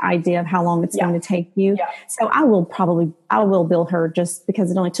get an idea of how long it's going to take you. Yeah. So I will bill her just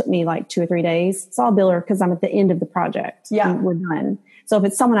because it only took me like 2 or 3 days. So I'll bill her because I'm at the end of the project. Yeah. And we're done. So if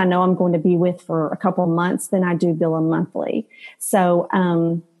it's someone I know I'm going to be with for a couple of months, then I do bill them monthly. So,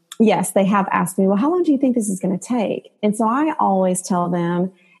 yes, they have asked me, well, how long do you think this is going to take? And so I always tell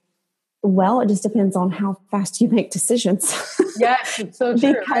them, well, it just depends on how fast you make decisions. Yes, it's so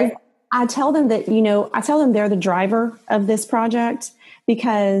true. Because right? I tell them that, they're the driver of this project,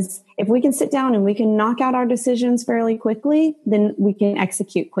 because if we can sit down and we can knock out our decisions fairly quickly, then we can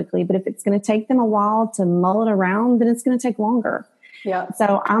execute quickly. But if it's going to take them a while to mull it around, then it's going to take longer. Yeah.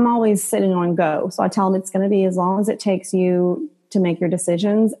 So I'm always sitting on go. So I tell them it's going to be as long as it takes you to make your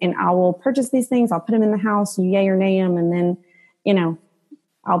decisions, and I will purchase these things. I'll put them in the house, you yay or nay them, and then,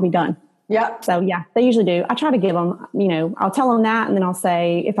 I'll be done. Yeah. So yeah, they usually do. I try to give them, I'll tell them that. And then I'll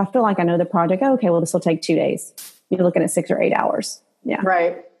say, if I feel like I know the project, okay, well, this will take 2 days. You're looking at 6 or 8 hours. Yeah.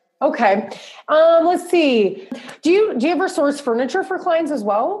 Right. Okay. Let's see. Do you ever source furniture for clients as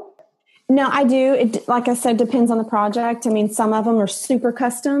well? No, I do. It, like I said, depends on the project. I mean, some of them are super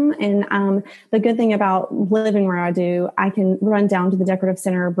custom. And the good thing about living where I do, I can run down to the decorative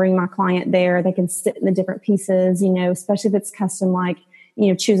center, bring my client there. They can sit in the different pieces, especially if it's custom, like,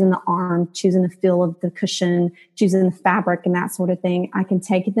 choosing the arm, choosing the feel of the cushion, choosing the fabric and that sort of thing. I can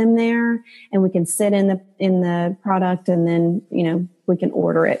take them there and we can sit in the product, and then, we can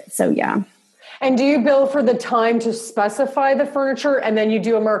order it. So yeah. And do you bill for the time to specify the furniture and then you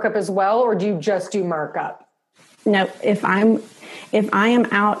do a markup as well, or do you just do markup? No, if I am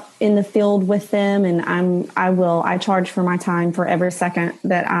out in the field with them, and I charge for my time for every second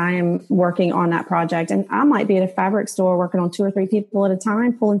that I am working on that project. And I might be at a fabric store working on 2 or 3 people at a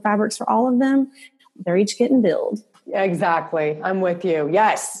time, pulling fabrics for all of them. They're each getting billed. Exactly. I'm with you.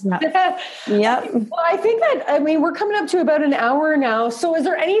 Yes. Yep. Well, I think that, we're coming up to about an hour now. So is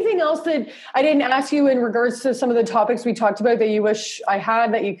there anything else that I didn't ask you in regards to some of the topics we talked about that you wish I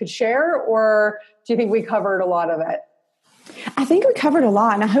had that you could share? Or do you think we covered a lot of it? I think we covered a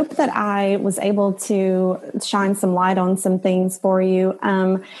lot, and I hope that I was able to shine some light on some things for you.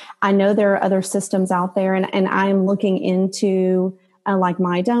 I know there are other systems out there, and I'm looking into like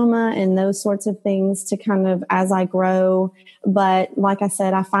MyDoma and those sorts of things to kind of as I grow. But like I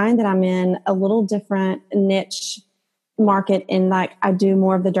said, I find that I'm in a little different niche market in like I do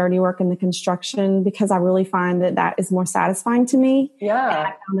more of the dirty work and the construction, because I really find that is more satisfying to me. Yeah. And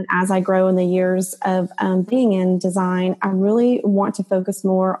I found that as I grow in the years of being in design, I really want to focus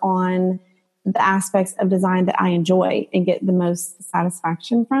more on the aspects of design that I enjoy and get the most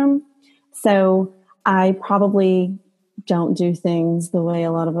satisfaction from. So I probably don't do things the way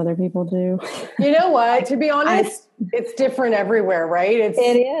a lot of other people do. You know what? To be honest, it's different everywhere, right? It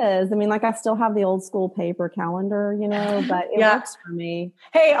is. I mean, like I still have the old school paper calendar, but it works for me.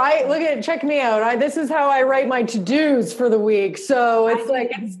 Hey, check me out. This is how I write my to-dos for the week. So it's like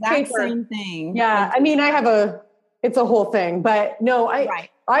exact same thing. Yeah. I have it's a whole thing, but no,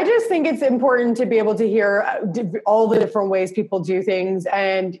 I just think it's important to be able to hear all the different ways people do things.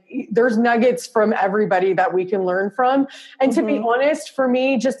 And there's nuggets from everybody that we can learn from. And to be honest, for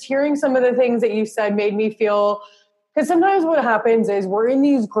me, just hearing some of the things that you said made me feel, because sometimes what happens is we're in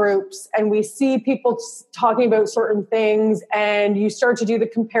these groups and we see people talking about certain things, and you start to do the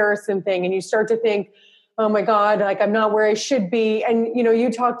comparison thing and you start to think, oh my God, like I'm not where I should be. And,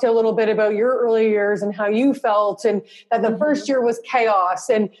 you talked a little bit about your early years and how you felt, and that the first year was chaos.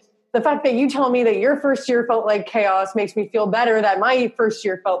 And the fact that you tell me that your first year felt like chaos makes me feel better that my first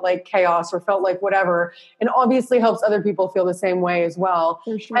year felt like chaos or felt like whatever, and obviously helps other people feel the same way as well.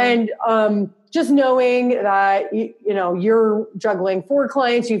 For sure. And just knowing that, you know, you're juggling 4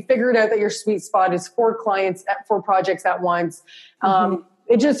 clients, you figured out that your sweet spot is 4 clients at 4 projects at once.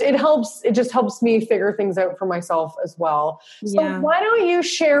 It just helps me figure things out for myself as well. So why don't you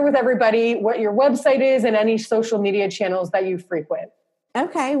share with everybody what your website is and any social media channels that you frequent?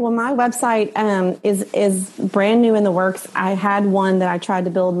 Okay. Well, my website is brand new in the works. I had one that I tried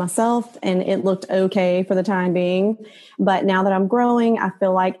to build myself and it looked okay for the time being. But now that I'm growing, I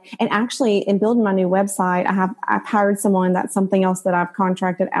feel like, and actually in building my new website, I've hired someone. That's something else that I've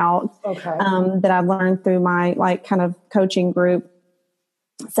contracted out, that I've learned through my like kind of coaching group.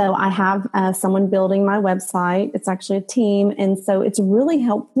 So I have someone building my website. It's actually a team. And so it's really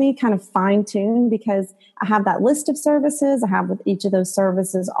helped me kind of fine tune because I have that list of services. I have what each of those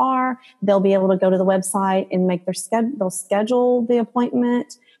services are. They'll be able to go to the website and make their schedule. They'll schedule the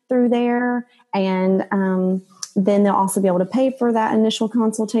appointment through there. And then they'll also be able to pay for that initial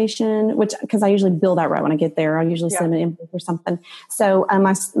consultation, which, because I usually bill that right when I get there. I usually send an invoice or something. So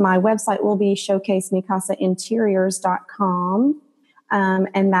my website will be showcasemikasainteriors.com.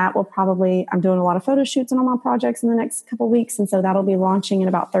 And that will probably, I'm doing a lot of photo shoots on all my projects in the next couple of weeks. And so that'll be launching in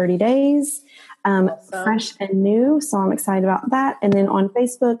about 30 days, fresh and new. So I'm excited about that. And then on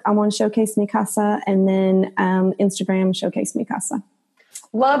Facebook, I'm on Showcase Mikasa, and then Instagram, Showcase Mikasa.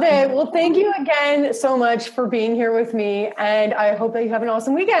 Love it. Well, thank you again so much for being here with me. And I hope that you have an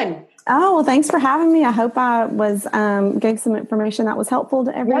awesome weekend. Oh, well, thanks for having me. I hope I was gave some information that was helpful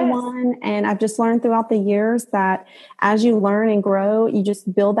to everyone. Yes. And I've just learned throughout the years that as you learn and grow, you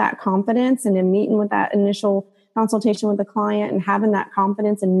just build that confidence. And in meeting with that initial consultation with the client and having that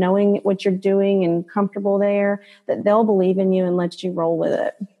confidence and knowing what you're doing and comfortable there, that they'll believe in you and let you roll with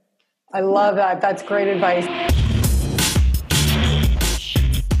it. I love that. That's great advice.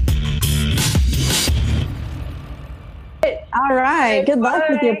 All right. Good luck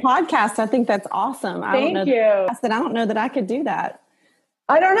with your podcast. I think that's awesome. Thank you. I don't know that I could do that.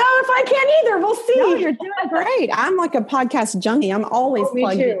 I don't know if I can either. We'll see. No, you're doing great. I'm like a podcast junkie. I'm always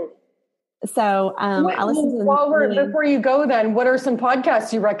plugged in. So I listen to before you go then, what are some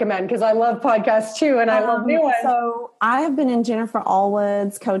podcasts you recommend? Because I love podcasts too, and I love new ones. So I have been in Jennifer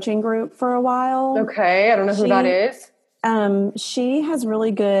Allwood's coaching group for a while. Okay. I don't know who that is. She has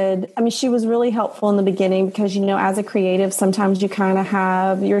really good, she was really helpful in the beginning because, you know, as a creative, sometimes you kind of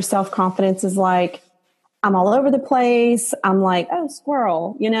have your self-confidence is like, I'm all over the place. I'm like, oh,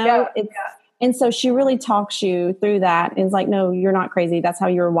 squirrel, you know? And so she really talks you through that and is like, no, you're not crazy. That's how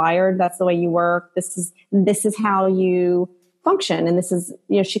you're wired. That's the way you work. This is how you function. And this is,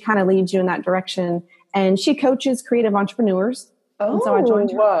 you know, she kind of leads you in that direction. And she coaches creative entrepreneurs. Oh, and so I joined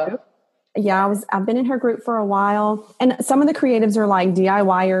her group. Yeah, I've been in her group for a while. And some of the creatives are like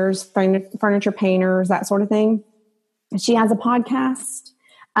DIYers, furniture painters, that sort of thing. She has a podcast.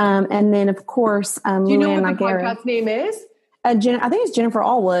 And then, of course, do you know what the podcast name is? I think it's Jennifer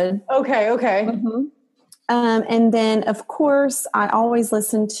Allwood. Okay. Mm-hmm. And then, of course, I always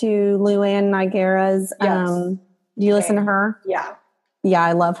listen to Luann Nigara's. Yes. Do you listen to her? Yeah. Yeah,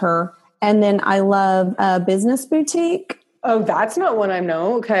 I love her. And then I love Business Boutique. Oh, that's not one I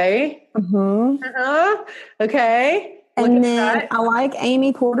know. Okay. Mm-hmm. Okay. And then I like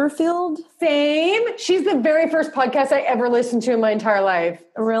Amy Porterfield. Same. She's the very first podcast I ever listened to in my entire life.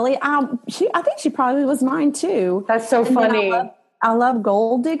 Really? I think she probably was mine too. That's so funny. I love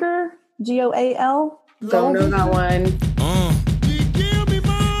Gold Digger. GOAL. Don't know that one.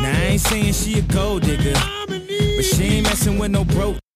 Now I ain't saying she a gold digger, but she ain't messing with no broke.